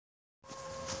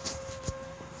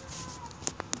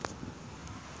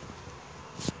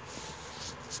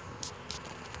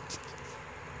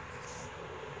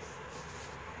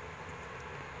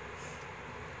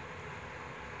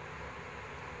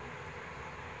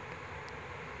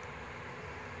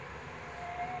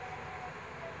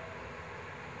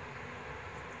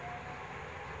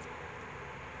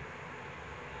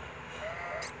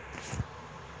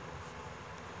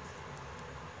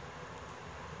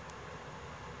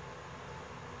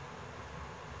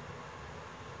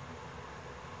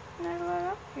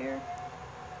here.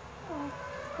 Oh,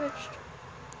 glitched.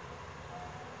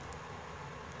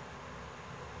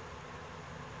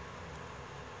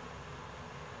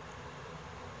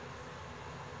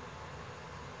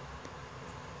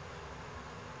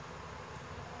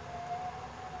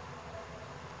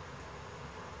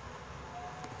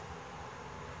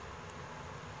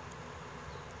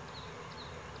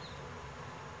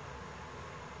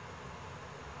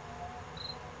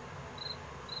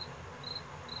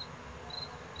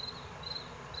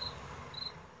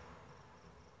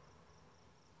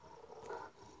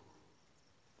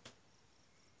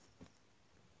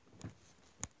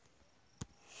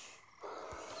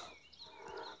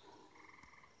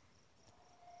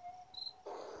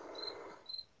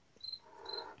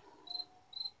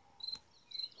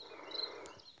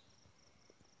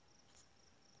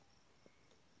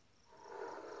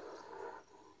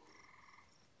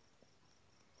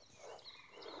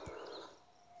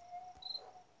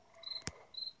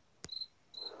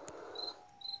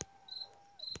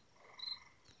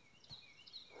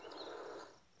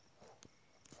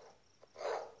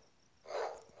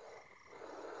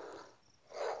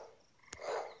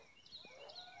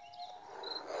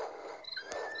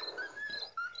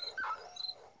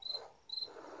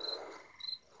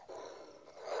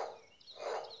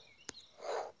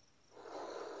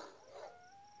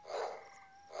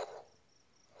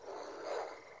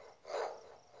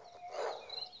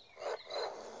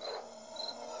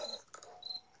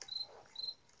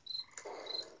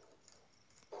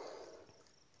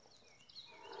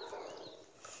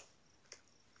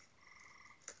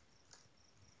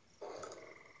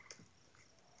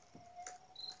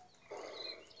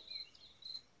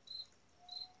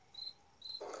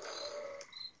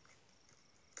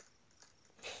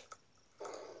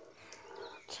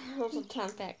 Charles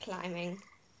attempt at climbing.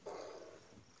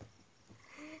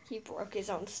 He broke his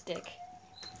own stick.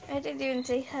 I didn't even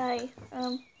say hi.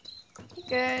 Hey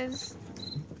guys.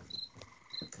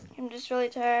 I'm just really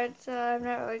tired, so I'm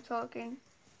not really talking.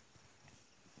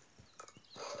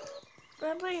 But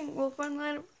I'm playing Wolf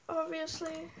Online,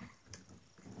 obviously.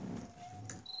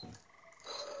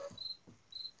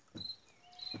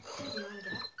 Do you want to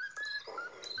get up?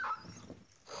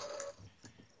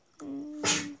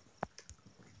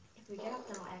 If we get up,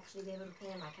 then I'll actually be able to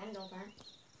play on my Kindle then.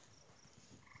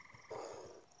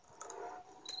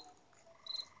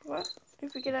 What?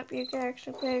 If we get up, you can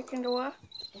actually play a Kindle what?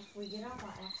 If we get up, I'll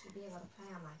actually be able to play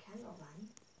on my Kindle then.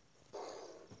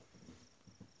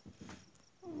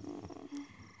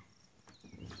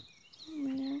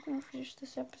 Man, I'm gonna finish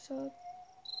this episode.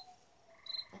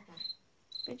 Okay.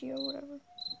 Video, whatever.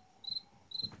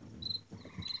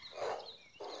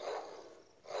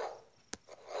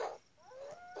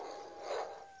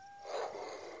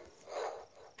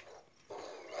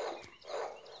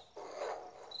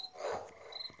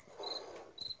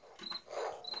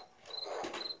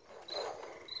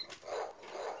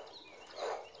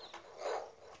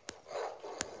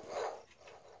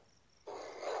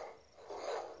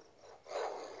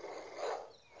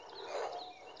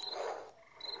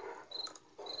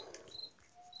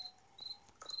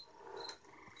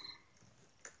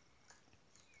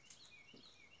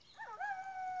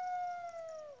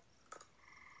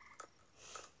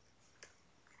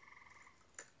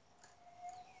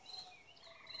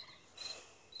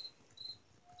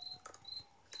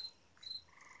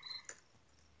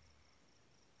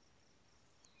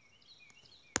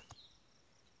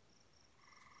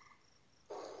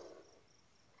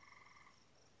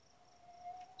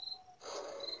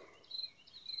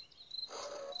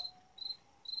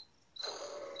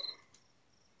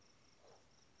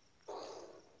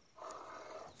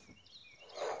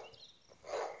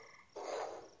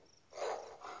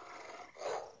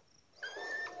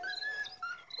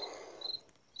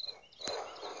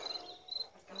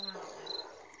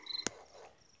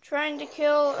 Trying to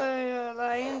kill a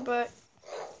lion, but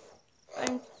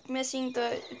I'm missing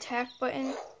the attack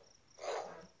button.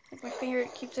 Like my finger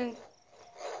keeps on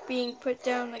being put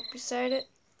down like beside it.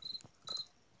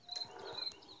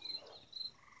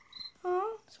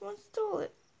 Oh, someone stole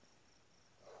it.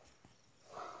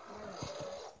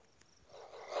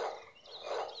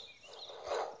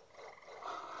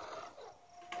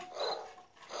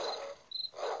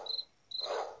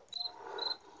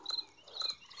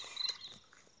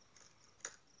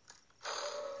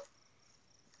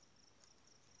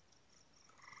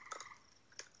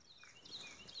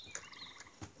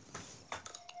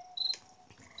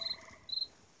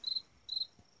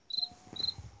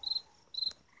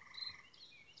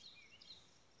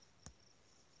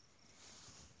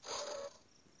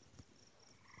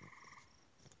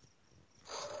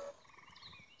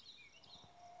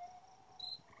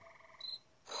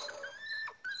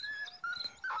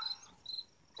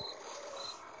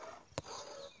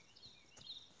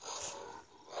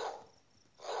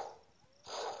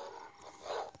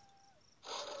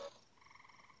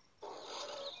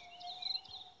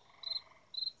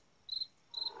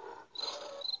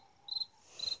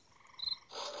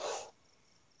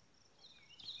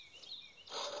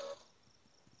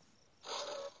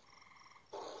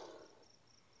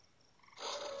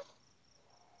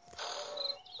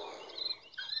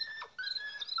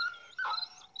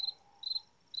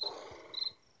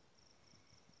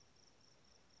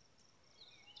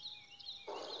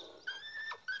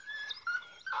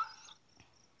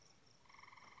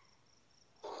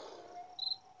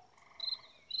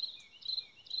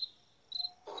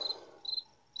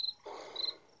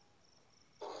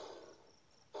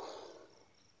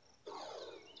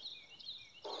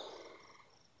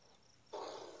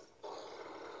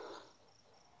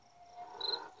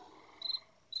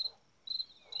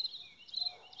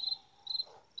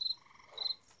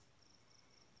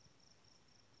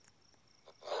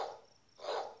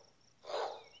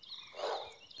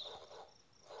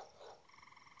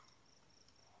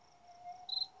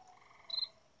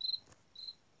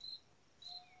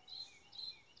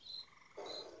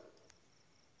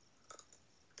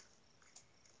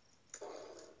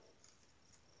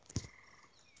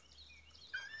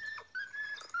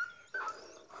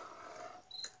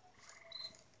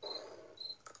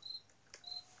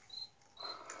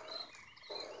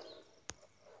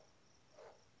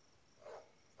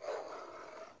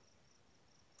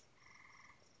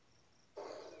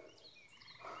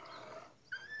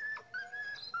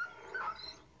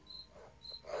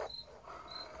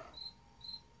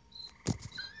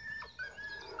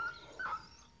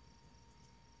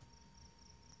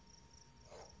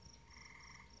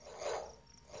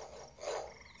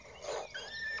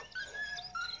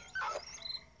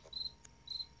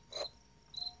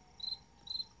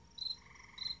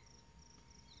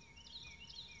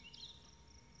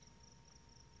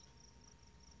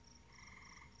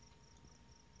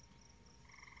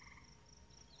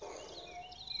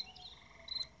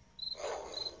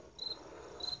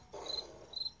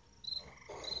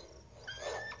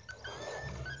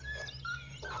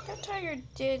 tiger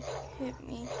did hit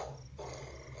me.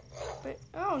 But,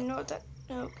 oh no,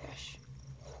 oh gosh.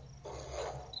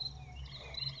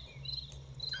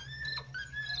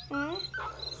 Hmm?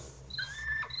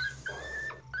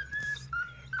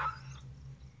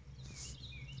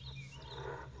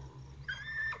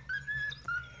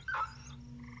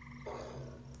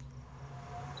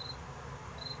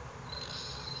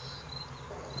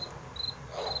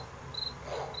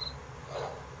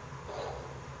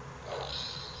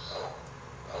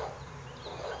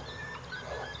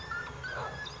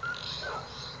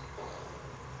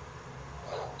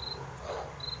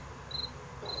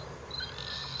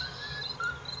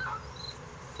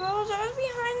 Rose, I was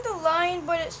behind the line,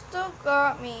 but it still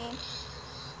got me.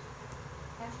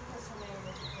 That's because some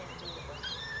animals you can't do it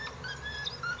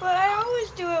with. But I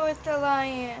always do it with the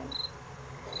lion. And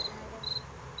I guess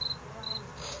the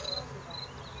lions tells you that.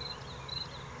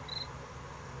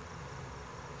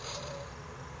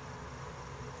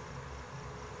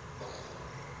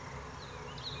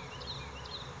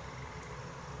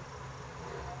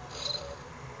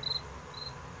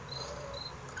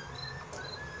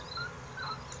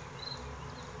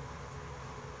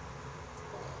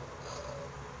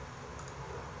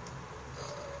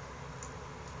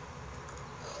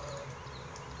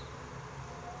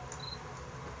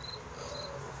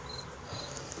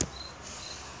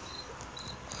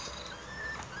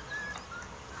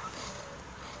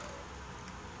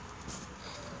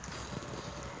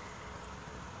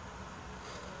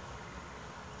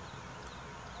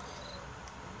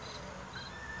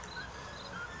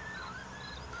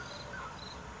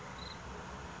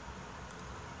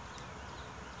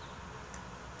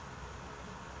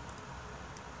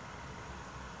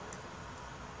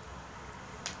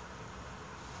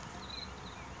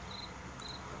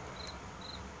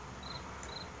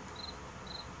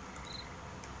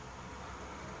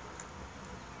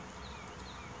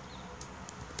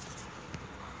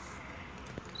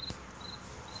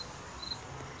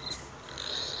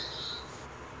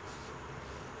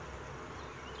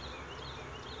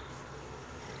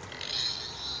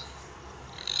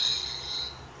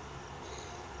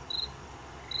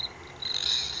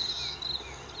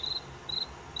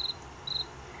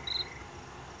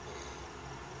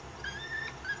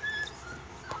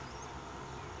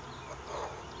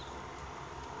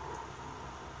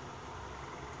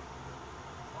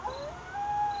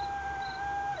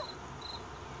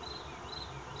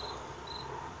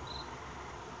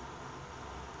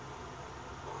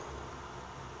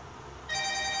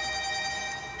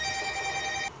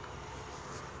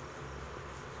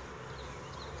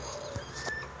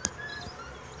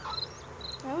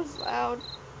 That was loud.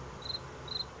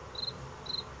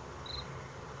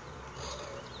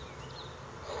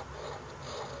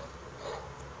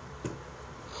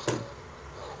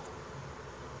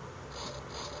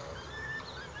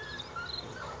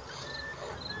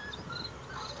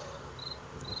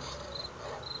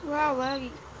 Wow,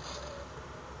 laggy.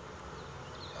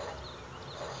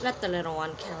 Let the little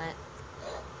one kill it.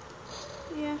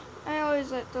 Yeah, I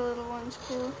always let the little ones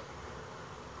kill.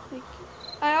 Like,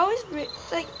 I always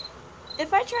like,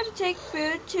 if I try to take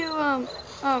food to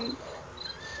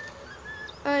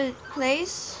a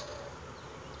place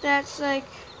that's like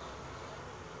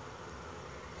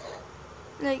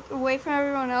away from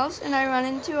everyone else, and I run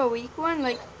into a weak one,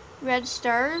 like red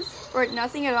stars or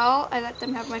nothing at all, I let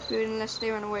them have my food unless they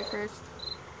run away first.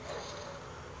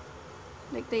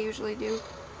 Like they usually do.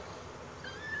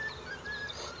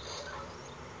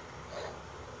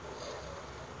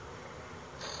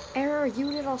 Error, you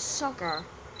little sucker.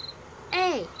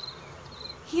 Hey!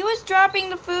 He was dropping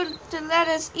the food to let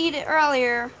us eat it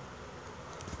earlier.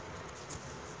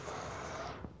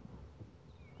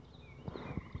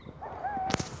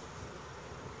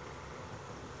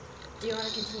 Do you want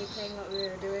to continue playing what we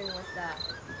were doing with that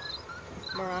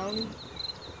Maroni?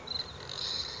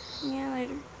 Yeah,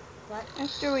 later. What?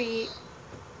 After we eat.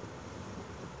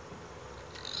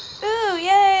 Ooh,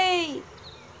 yay!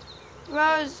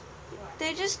 Rose,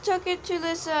 they just took it to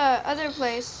this other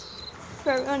place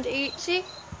for everyone to eat. See?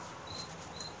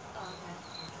 Oh, okay.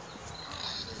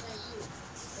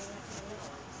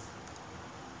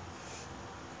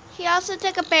 He also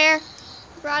took a bear.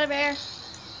 Brought a bear.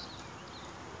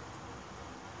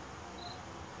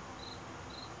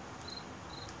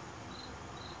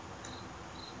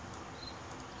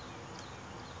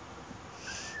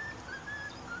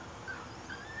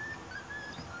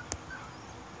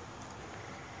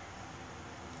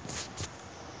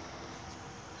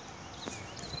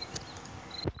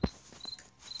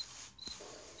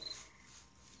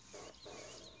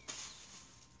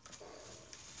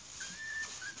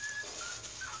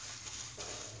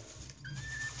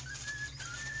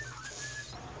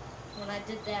 when I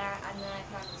did that, and then I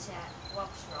put on the chat.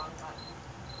 Whoops, wrong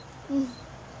button.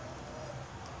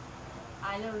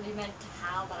 I literally meant to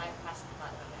howl, but I pressed the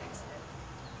button on accident.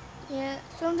 Yeah,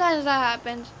 sometimes that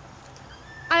happens.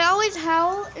 I always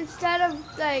howl instead of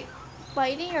like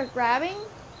biting or grabbing,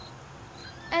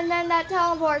 and then that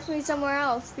teleports me somewhere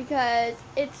else because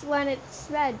it's when it's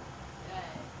red,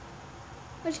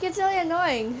 which gets really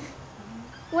annoying.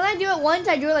 When I do it once,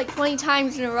 I do it like 20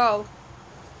 times in a row.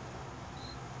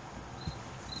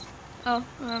 Oh,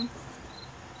 okay,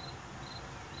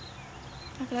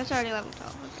 that's already level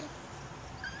 12. Okay.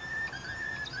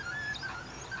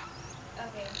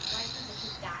 Okay, why do people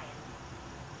keep dying?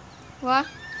 What?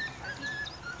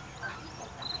 Are people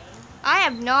dying? I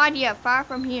have no idea. Far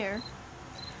from here.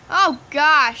 Oh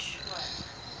gosh.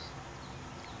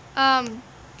 What?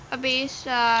 A beast,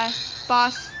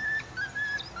 boss.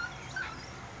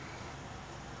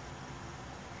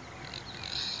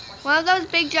 One of those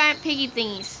big giant piggy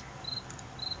thingies.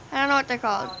 I don't know what they're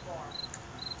called. Wild boar.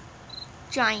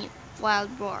 Giant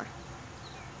wild boar.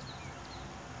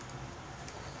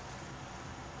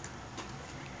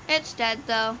 It's dead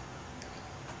though.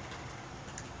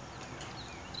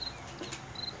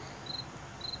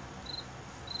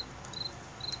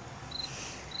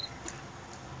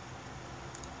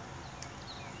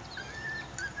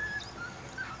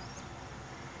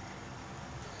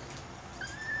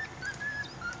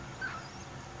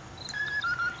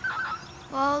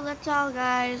 Well, that's all,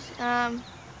 guys. I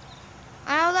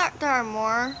know that there are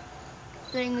more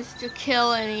things to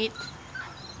kill and eat,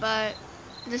 but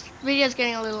this video is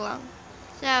getting a little long.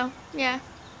 So, yeah.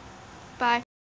 Bye.